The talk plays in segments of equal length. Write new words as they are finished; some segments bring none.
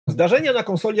Zdarzenia na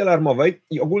konsoli alarmowej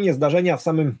i ogólnie zdarzenia w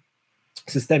samym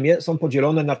systemie są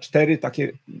podzielone na 4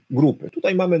 takie grupy.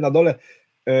 Tutaj mamy na dole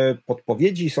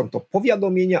podpowiedzi, są to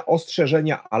powiadomienia,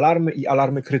 ostrzeżenia, alarmy i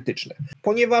alarmy krytyczne.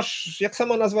 Ponieważ, jak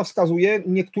sama nazwa wskazuje,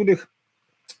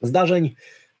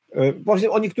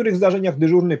 o niektórych zdarzeniach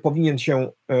dyżurny powinien się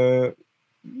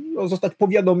zostać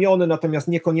powiadomiony, natomiast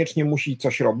niekoniecznie musi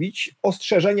coś robić.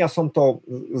 Ostrzeżenia są to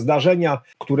zdarzenia,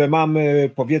 które mamy,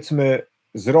 powiedzmy,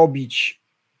 zrobić,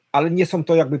 ale nie są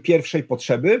to jakby pierwszej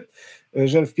potrzeby,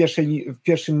 że w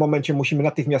pierwszym momencie musimy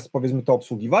natychmiast, powiedzmy, to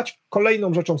obsługiwać.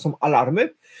 Kolejną rzeczą są alarmy,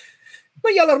 no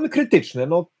i alarmy krytyczne.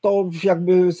 No to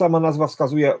jakby sama nazwa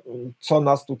wskazuje, co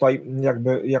nas tutaj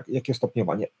jakie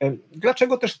stopniowanie.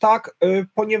 Dlaczego też tak?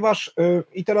 Ponieważ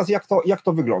i teraz jak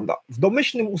to wygląda? W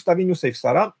domyślnym ustawieniu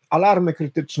SafeStara alarmy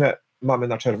krytyczne mamy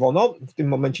na czerwono, w tym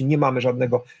momencie nie mamy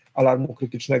żadnego alarmu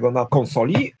krytycznego na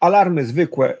konsoli. Alarmy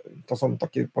zwykłe to są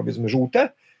takie, powiedzmy, żółte,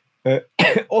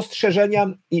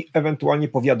 ostrzeżenia i ewentualnie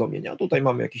powiadomienia. Tutaj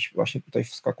mamy jakieś, właśnie tutaj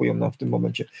wskakują nam w tym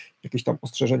momencie jakieś tam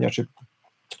ostrzeżenia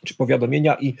czy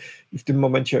powiadomienia i w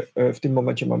tym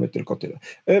momencie mamy tylko tyle.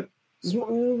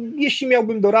 Jeśli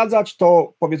miałbym doradzać,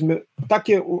 to powiedzmy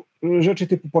takie rzeczy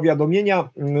typu powiadomienia,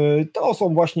 to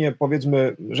są właśnie,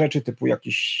 powiedzmy, rzeczy typu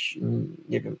jakieś,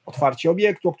 nie wiem, otwarcie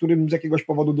obiektu, o którym z jakiegoś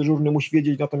powodu dyżurny musi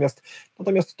wiedzieć, natomiast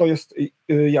to jest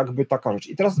jakby taka rzecz.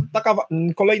 I teraz taka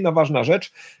kolejna ważna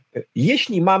rzecz,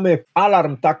 jeśli mamy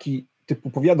alarm taki typu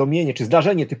powiadomienie, czy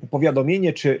zdarzenie typu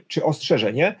powiadomienie, czy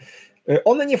ostrzeżenie,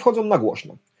 one nie wchodzą na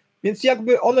głośno. Więc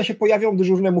jakby one się pojawią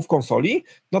dyżurnemu w konsoli,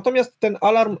 natomiast ten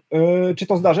alarm, czy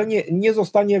to zdarzenie nie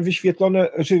zostanie wyświetlone,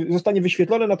 czy zostanie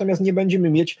wyświetlone, natomiast nie będziemy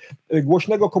mieć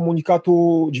głośnego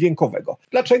komunikatu dźwiękowego.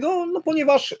 Dlaczego? No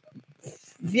ponieważ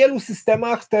w wielu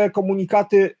systemach te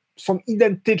komunikaty są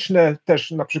identyczne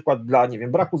też na przykład dla, nie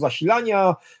wiem, braku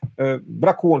zasilania,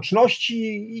 braku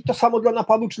łączności i to samo dla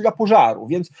napadu czy dla pożaru,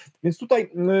 więc tutaj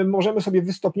możemy sobie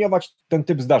wystopniować ten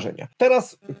typ zdarzenia.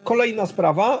 Teraz kolejna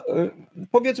sprawa,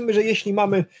 powiedzmy, że jeśli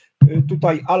mamy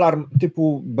tutaj alarm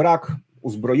typu brak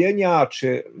uzbrojenia,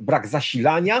 czy brak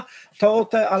zasilania, to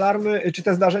te alarmy, czy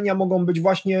te zdarzenia mogą być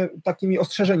właśnie takimi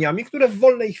ostrzeżeniami, które w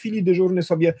wolnej chwili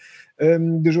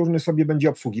dyżurny sobie będzie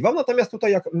obsługiwał. Natomiast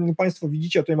tutaj, jak Państwo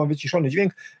widzicie, tutaj mam wyciszony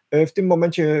dźwięk, w tym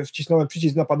momencie wcisnąłem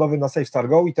przycisk napadowy na SafeStar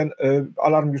Go i ten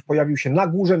alarm już pojawił się na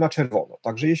górze na czerwono.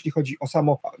 Także jeśli chodzi o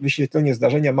samo wyświetlenie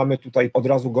zdarzenia, mamy tutaj od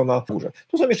razu go na górze.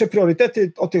 Tu są jeszcze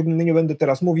priorytety, o tym nie będę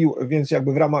teraz mówił, więc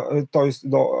jakby w ramach, to jest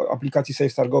do aplikacji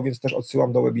SafeStar Go, więc też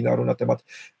odsyłam do webinaru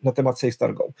na temat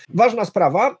SafeStar Go. Ważna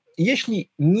sprawa, jeśli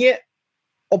nie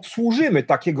obsłużymy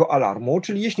takiego alarmu,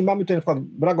 czyli jeśli mamy tutaj na przykład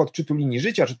brak odczytu linii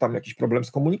życia, czy tam jakiś problem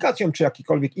z komunikacją, czy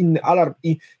jakikolwiek inny alarm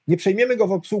i nie przejmiemy go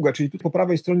w obsługę, czyli tu po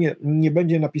prawej stronie nie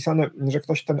będzie napisane, że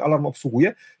ktoś ten alarm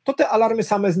obsługuje, to te alarmy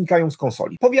same znikają z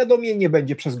konsoli. Powiadomienie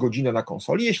będzie przez godzinę na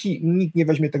konsoli, jeśli nikt nie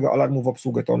weźmie tego alarmu w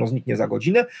obsługę, to ono zniknie za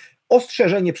godzinę,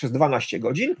 ostrzeżenie przez 12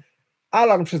 godzin,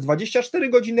 alarm przez 24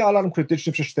 godziny, alarm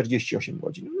krytyczny przez 48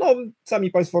 godzin. No,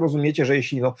 sami Państwo rozumiecie, że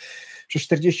jeśli przez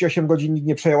 48 godzin nikt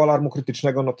nie przejął alarmu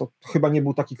krytycznego, no to chyba nie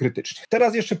był taki krytyczny.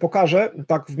 Teraz jeszcze pokażę,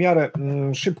 tak w miarę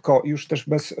szybko, już też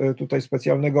bez tutaj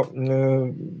specjalnego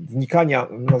wnikania,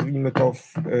 nazwijmy to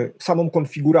w samą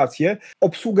konfigurację,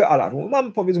 obsługę alarmu.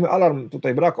 Mamy, powiedzmy, alarm,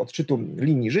 tutaj brak odczytu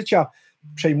linii życia,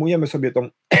 przejmujemy sobie tą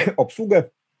obsługę.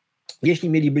 Jeśli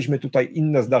mielibyśmy tutaj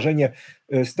inne zdarzenie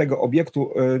z tego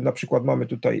obiektu, na przykład mamy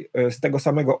tutaj z tego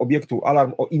samego obiektu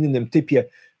alarm o innym typie,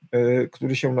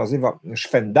 który się nazywa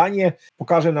szwendanie,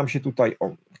 pokaże nam się tutaj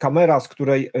kamera, z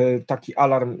której taki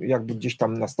alarm jakby gdzieś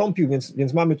tam nastąpił,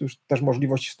 więc mamy tu już też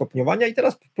możliwość stopniowania i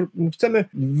teraz chcemy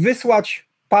wysłać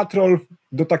patrol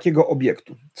do takiego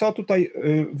obiektu. Co tutaj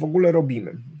w ogóle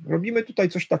robimy? Robimy tutaj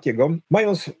coś takiego,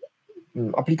 mając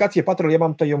aplikację Patrol, ja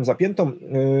mam tutaj ją zapiętą,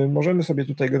 możemy sobie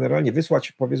tutaj generalnie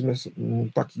wysłać, powiedzmy,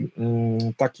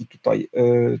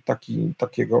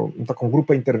 taką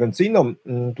grupę interwencyjną.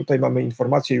 Tutaj mamy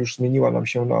informację, już zmieniła nam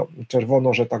się na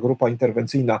czerwono, że ta grupa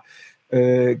interwencyjna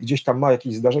gdzieś tam ma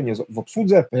jakieś zdarzenie w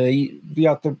obsłudze.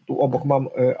 Ja tu obok mam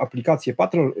aplikację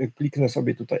Patrol, kliknę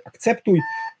sobie tutaj akceptuj.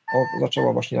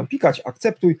 Zaczęła właśnie nam pikać,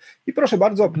 akceptuj i proszę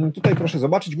bardzo, tutaj proszę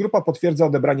zobaczyć, grupa potwierdza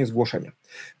odebranie zgłoszenia.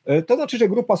 To znaczy, że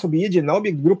grupa sobie jedzie na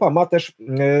obiekt, grupa ma też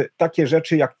takie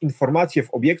rzeczy jak informacje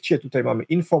w obiekcie, tutaj mamy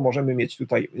info, możemy mieć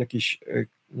tutaj jakieś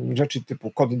rzeczy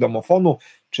typu kod domofonu,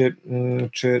 czy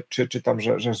tam,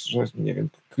 że nie wiem,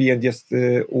 klient jest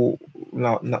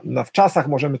na wczasach,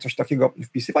 możemy coś takiego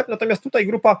wpisywać, natomiast tutaj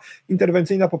grupa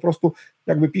interwencyjna po prostu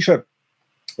jakby pisze,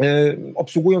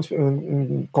 obsługując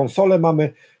konsolę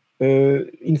mamy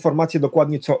informacje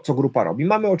dokładnie, co grupa robi.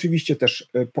 Mamy oczywiście też,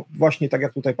 właśnie tak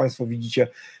jak tutaj Państwo widzicie,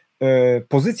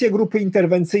 pozycję grupy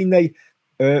interwencyjnej.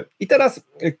 I teraz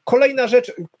kolejna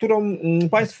rzecz, którą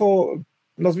Państwo,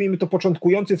 nazwijmy to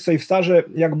początkujący w SafeStarze,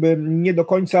 jakby nie do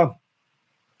końca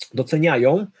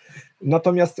doceniają,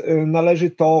 natomiast należy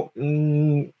to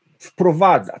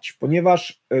wprowadzać,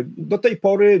 ponieważ do tej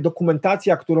pory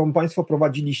dokumentacja, którą Państwo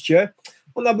prowadziliście,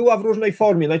 ona była w różnej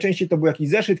formie, najczęściej to był jakiś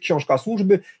zeszyt, książka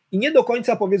służby i nie do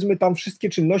końca, powiedzmy, tam wszystkie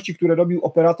czynności, które robił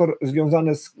operator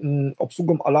związane z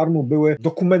obsługą alarmu, były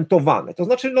dokumentowane. To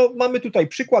znaczy, no, mamy tutaj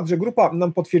przykład, że grupa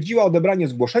nam potwierdziła odebranie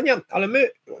zgłoszenia, ale my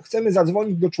chcemy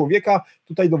zadzwonić do człowieka,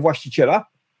 tutaj do właściciela,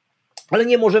 ale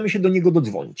nie możemy się do niego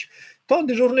dodzwonić. To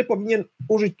dyżurny powinien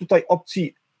użyć tutaj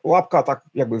opcji łapka tak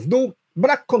jakby w dół,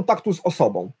 brak kontaktu z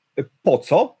osobą. Po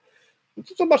co? No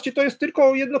to zobaczcie, to jest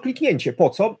tylko jedno kliknięcie. Po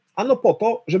co? Ano po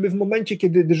to, żeby w momencie,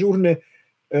 kiedy dyżurny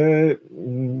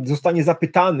zostanie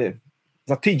zapytany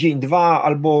za tydzień, dwa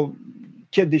albo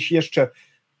kiedyś jeszcze,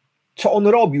 co on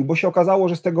robił, bo się okazało,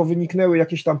 że z tego wyniknęły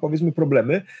jakieś tam, powiedzmy,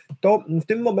 problemy, to w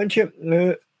tym momencie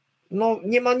no,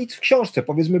 nie ma nic w książce.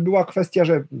 Powiedzmy, była kwestia,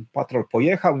 że patrol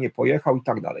pojechał, nie pojechał i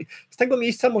tak dalej. Z tego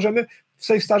miejsca możemy w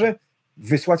SafeStarze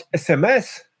wysłać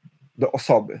SMS do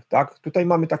osoby, tak? Tutaj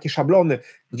mamy takie szablony,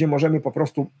 gdzie możemy po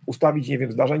prostu ustawić, nie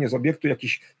wiem, zdarzenie z obiektu,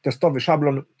 jakiś testowy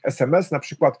szablon SMS, na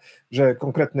przykład, że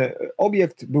konkretny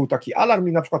obiekt, był taki alarm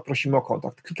i na przykład prosimy o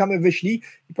kontakt. Klikamy wyślij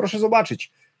i proszę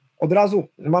zobaczyć, od razu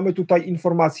mamy tutaj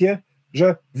informację,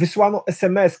 że wysłano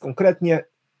SMS konkretnie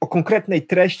o konkretnej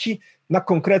treści na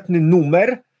konkretny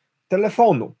numer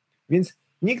telefonu, więc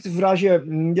nikt w razie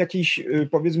jakichś,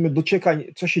 powiedzmy, dociekań,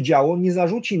 co się działo, nie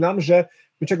zarzuci nam, że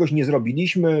my czegoś nie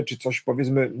zrobiliśmy, czy coś,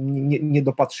 powiedzmy, nie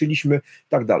dopatrzyliśmy, i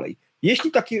tak dalej.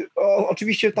 Jeśli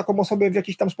oczywiście taką osobę w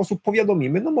jakiś tam sposób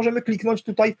powiadomimy, no możemy kliknąć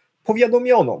tutaj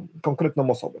powiadomioną konkretną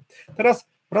osobę. Teraz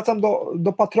wracam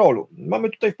do patrolu. Mamy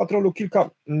tutaj w patrolu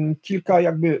kilka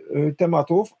jakby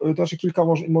tematów, to znaczy kilka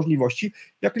możliwości.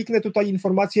 Ja kliknę tutaj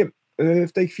informację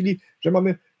w tej chwili, że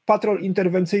mamy patrol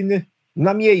interwencyjny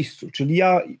na miejscu, czyli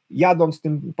ja jadąc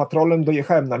tym patrolem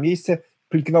dojechałem na miejsce,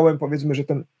 kliknąłem, powiedzmy, że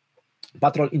ten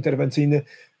patrol interwencyjny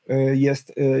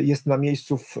jest na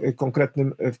miejscu w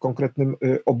konkretnym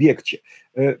obiekcie.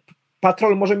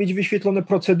 Patrol może mieć wyświetlone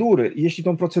procedury. Jeśli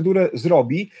tą procedurę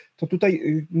zrobi, to tutaj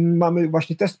mamy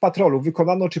właśnie test patrolu.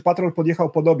 Wykonano, czy patrol podjechał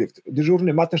pod obiekt.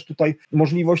 Dyżurny ma też tutaj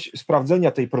możliwość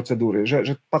sprawdzenia tej procedury,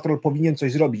 że patrol powinien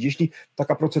coś zrobić. Jeśli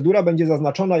taka procedura będzie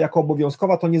zaznaczona jako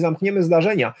obowiązkowa, to nie zamkniemy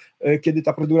zdarzenia, kiedy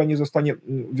ta procedura nie zostanie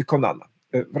wykonana.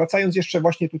 Wracając jeszcze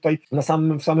właśnie tutaj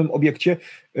w samym obiekcie,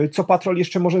 co patrol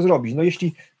jeszcze może zrobić? No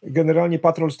jeśli generalnie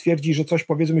patrol stwierdzi, że coś,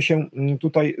 powiedzmy, się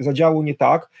tutaj zadziało nie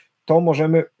tak, to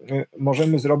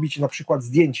możemy zrobić na przykład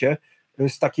zdjęcie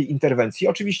z takiej interwencji.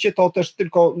 Oczywiście to też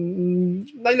tylko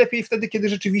najlepiej wtedy, kiedy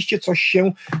rzeczywiście coś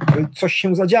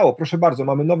się zadziało. Proszę bardzo,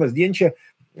 mamy nowe zdjęcie,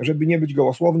 żeby nie być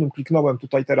gołosłownym, kliknąłem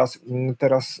tutaj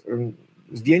teraz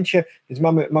zdjęcie, więc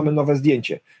mamy nowe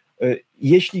zdjęcie.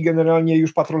 Jeśli generalnie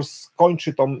już patrol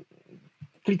skończy, to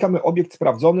klikamy obiekt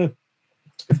sprawdzony,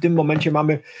 w tym momencie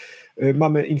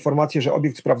mamy informację, że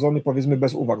obiekt sprawdzony, powiedzmy,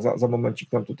 bez uwag, za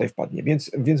momencik nam tutaj wpadnie,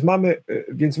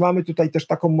 więc mamy tutaj też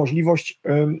taką możliwość,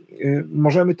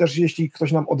 możemy też, jeśli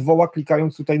ktoś nam odwoła,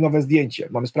 klikając tutaj nowe zdjęcie,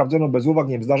 mamy sprawdzono bez uwag,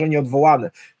 nie wiem, zdarzenie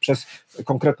odwołane przez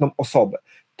konkretną osobę.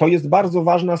 To jest bardzo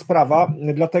ważna sprawa,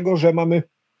 dlatego że mamy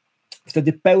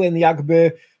wtedy pełen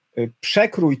jakby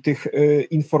przekrój tych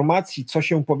informacji, co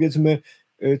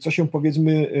się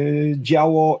powiedzmy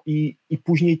działo i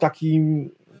później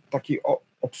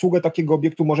obsługę takiego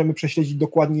obiektu możemy prześledzić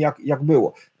dokładnie jak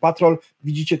było. Patrol,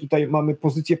 widzicie, tutaj mamy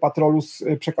pozycję patrolu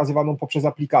przekazywaną poprzez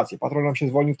aplikację. Patrol nam się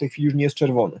zwolnił, w tej chwili już nie jest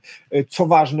czerwony. Co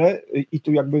ważne, i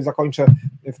tu jakby zakończę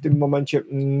w tym momencie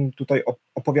tutaj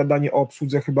opowiadanie o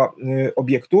obsłudze chyba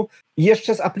obiektu,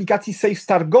 jeszcze z aplikacji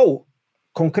SafeStar Go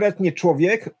konkretnie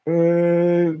człowiek,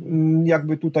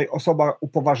 jakby tutaj osoba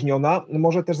upoważniona,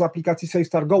 może też z aplikacji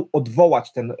SafeStar Go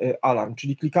odwołać ten alarm,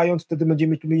 czyli klikając, wtedy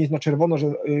będziemy tu mieć na czerwono,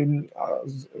 że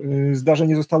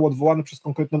zdarzenie zostało odwołane przez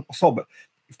konkretną osobę.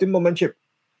 W tym momencie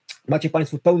macie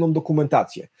Państwo pełną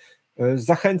dokumentację.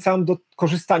 Zachęcam do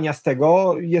korzystania z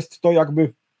tego, jest to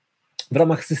jakby w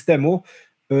ramach systemu,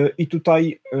 i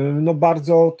tutaj no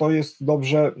bardzo to jest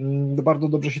dobrze, bardzo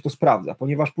dobrze się to sprawdza,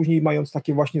 ponieważ później, mając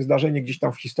takie właśnie zdarzenie gdzieś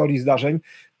tam w historii zdarzeń,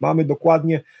 mamy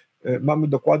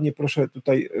dokładnie, proszę,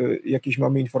 tutaj jakieś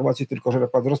mamy informacje tylko, że na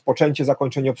przykład rozpoczęcie,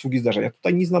 zakończenie obsługi zdarzenia.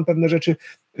 Tutaj nic nam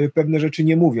pewne rzeczy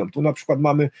nie mówią. Tu na przykład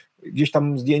mamy gdzieś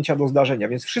tam zdjęcia do zdarzenia,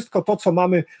 więc wszystko to, co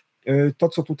mamy, to,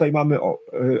 co tutaj mamy,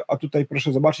 a tutaj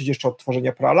proszę zobaczyć jeszcze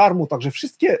odtworzenia prealarmu, także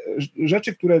wszystkie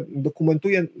rzeczy, które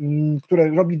dokumentuje, które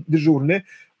robi dyżurny,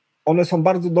 one są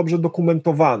bardzo dobrze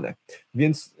dokumentowane,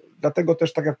 więc dlatego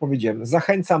też, tak jak powiedziałem,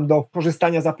 zachęcam do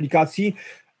korzystania z aplikacji.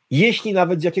 Jeśli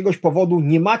nawet z jakiegoś powodu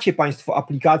nie macie Państwo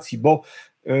aplikacji, bo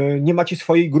nie macie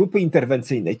swojej grupy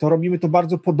interwencyjnej, to robimy to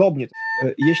bardzo podobnie.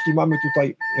 Jeśli mamy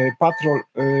tutaj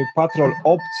patrol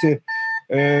obcy,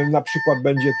 na przykład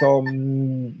będzie to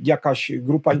jakaś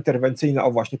grupa interwencyjna,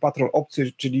 o właśnie, patrol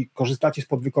obcy, czyli korzystacie z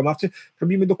podwykonawcy,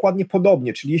 robimy dokładnie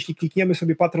podobnie, czyli jeśli klikniemy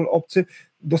sobie patrol obcy,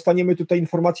 dostaniemy tutaj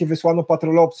informację wysłano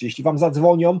patrol obcy, jeśli Wam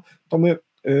zadzwonią, to my,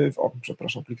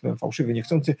 przepraszam, kliknąłem fałszywy,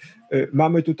 niechcący,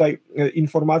 mamy tutaj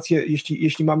informację,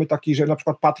 jeśli mamy taki, że na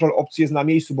przykład patrol obcy jest na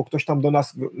miejscu, bo ktoś tam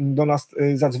do nas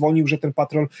zadzwonił, że ten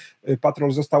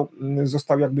patrol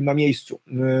został jakby na miejscu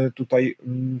tutaj,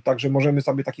 także możemy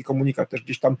sobie taki komunikat też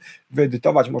gdzieś tam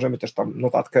wyedytować, możemy też tam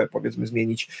notatkę, powiedzmy,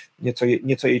 zmienić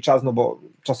nieco jej czas, no bo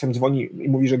czasem dzwoni i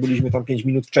mówi, że byliśmy tam 5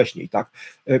 minut wcześniej, tak.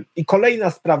 I kolejna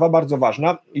sprawa bardzo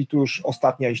ważna, i tu już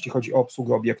ostatnia, jeśli chodzi o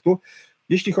obsługę obiektu.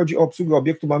 Jeśli chodzi o obsługę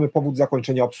obiektu, mamy powód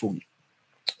zakończenia obsługi.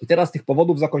 I teraz tych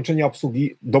powodów zakończenia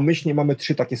obsługi domyślnie mamy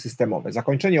 3 takie systemowe.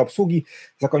 Zakończenie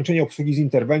obsługi z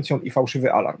interwencją i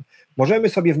fałszywy alarm. Możemy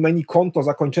sobie w menu konto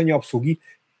zakończenia obsługi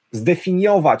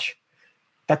zdefiniować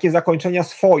takie zakończenia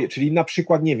swoje, czyli na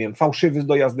przykład, nie wiem, fałszywy z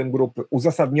dojazdem grupy,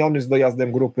 uzasadniony z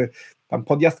dojazdem grupy, tam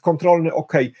podjazd kontrolny,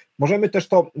 OK. Możemy też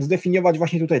to zdefiniować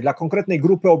właśnie tutaj dla konkretnej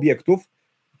grupy obiektów,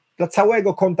 dla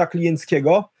całego konta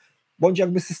klienckiego, bądź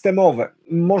jakby systemowe.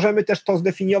 Możemy też to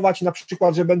zdefiniować na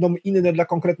przykład, że będą inne dla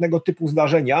konkretnego typu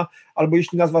zdarzenia, albo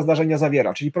jeśli nazwa zdarzenia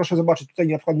zawiera. Czyli proszę zobaczyć, tutaj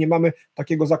na przykład nie mamy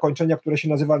takiego zakończenia, które się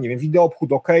nazywa, nie wiem,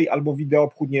 wideoobchód OK, albo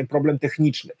wideoobchód, nie wiem, problem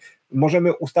techniczny.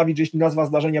 Możemy ustawić, że jeśli nazwa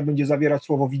zdarzenia będzie zawierać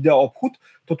słowo wideoobchód,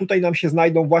 to tutaj nam się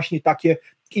znajdą właśnie takie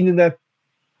inne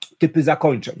typy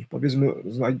zakończeń. Powiedzmy,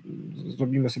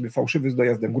 zrobimy sobie fałszywy z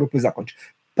dojazdem grupy, zakończ.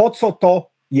 Po co to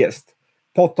jest?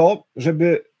 Po to,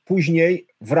 żeby później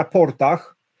w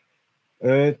raportach,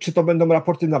 czy to będą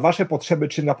raporty na Wasze potrzeby,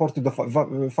 czy raporty do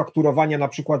fakturowania na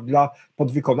przykład dla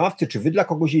podwykonawcy, czy Wy dla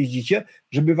kogoś jeździcie,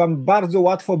 żeby Wam bardzo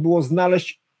łatwo było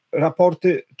znaleźć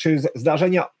raporty, czy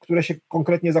zdarzenia, które się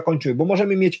konkretnie zakończyły, bo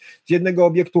możemy mieć z jednego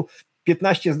obiektu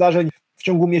 15 zdarzeń w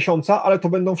ciągu miesiąca, ale to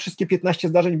będą wszystkie 15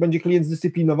 zdarzeń, będzie klient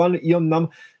zdyscyplinowany i on nam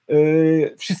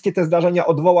wszystkie te zdarzenia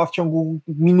odwoła w ciągu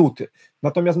minuty.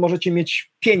 Natomiast możecie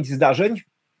mieć 5 zdarzeń,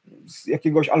 z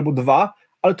jakiegoś albo 2,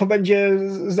 ale to będzie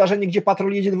zdarzenie, gdzie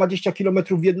patrol jedzie 20 km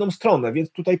w jedną stronę,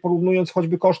 więc tutaj porównując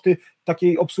choćby koszty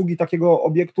takiej obsługi takiego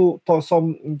obiektu, to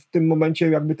są w tym momencie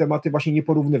jakby tematy właśnie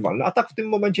nieporównywalne. A tak w tym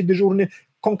momencie dyżurny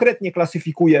konkretnie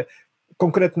klasyfikuje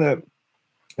konkretne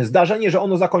zdarzenie, że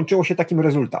ono zakończyło się takim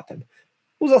rezultatem.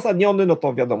 Uzasadniony, no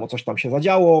to wiadomo, coś tam się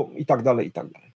zadziało i tak dalej, i tak dalej.